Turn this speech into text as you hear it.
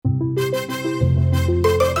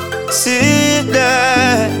See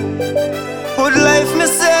there, good life me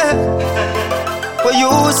say, what you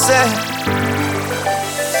say.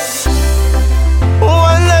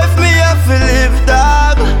 One life me have to live,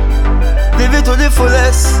 dog. Live it to the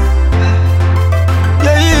fullest.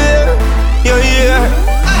 Yeah.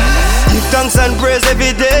 Give thanks and praise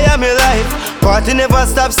every day of my life. Party never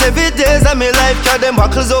stops every day's of my life. Cause them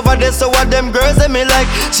buckles over there, so what them girls that me like.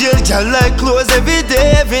 Chill girl like clothes every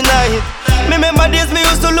day, every night. Me remember days me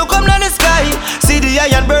used to look up in the sky. See the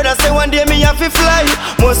iron bird and say one day me have to fly.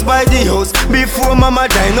 Must buy the house before mama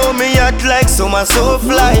die. Now me act like summer so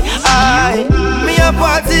fly. Me a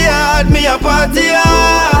party hard, me a party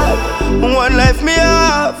hard. One life me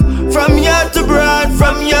have, from yard to broad,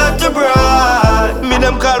 from yard to broad. Me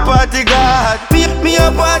them call party God. Me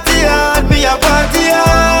a party hard, me a party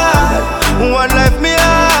hard. One life me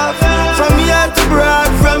have, from yard to broad,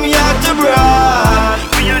 from yard to broad.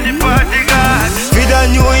 Me a the party God. For the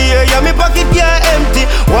new year, yeah, me pocket can't empty.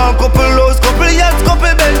 One couple lows, couple yachts,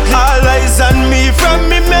 couple Bentley. All eyes on me, from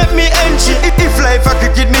me make me entry. If life a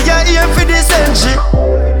cricket, me a aim for the century.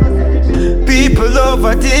 People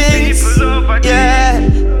over things, yeah.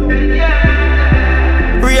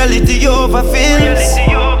 Reality over films.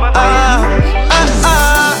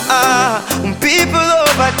 People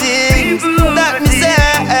over things. That me say.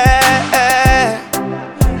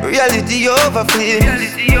 Reality over films.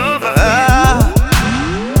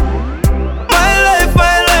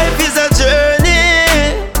 My life is a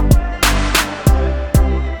journey.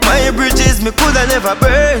 My bridges me coulda never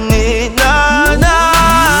burn it. Nah.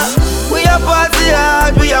 We a party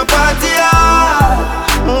hard, we a party hard.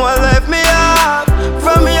 One life me up,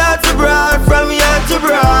 from yard to broad, from yard to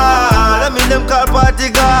broad. I mean them call party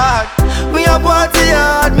God. We a party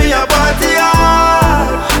hard, me a party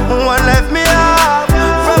hard. One life me up,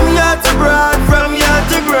 from yard to broad, from yard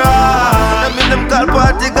to broad. I mean them call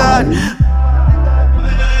party God.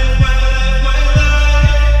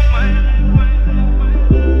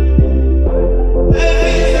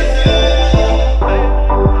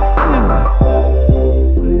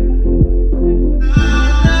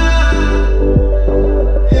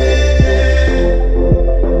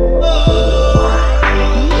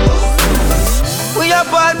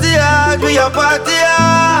 We a party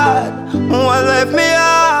hard. One life me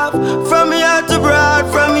have, from yard to broad,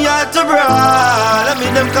 from yard to broad. I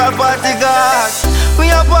mean them call party God. We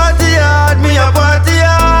a party hard, me a party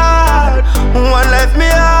hard. One life me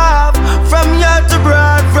have, from yard to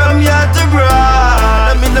broad, from yard to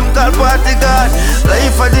broad. I mean them call party God.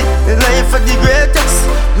 Life for the greatest.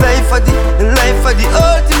 Life for the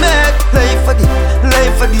ultimate. Life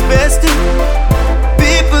for the best thing.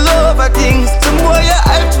 People over things. Some boy you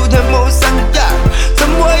hype to them mouse and dark.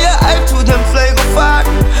 Some boy you hype to them fly go far.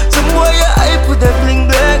 Some boy you hype to them bling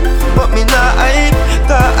bling. But me not hype,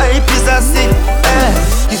 cause hype is a sin.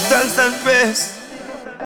 Give thanks and praise.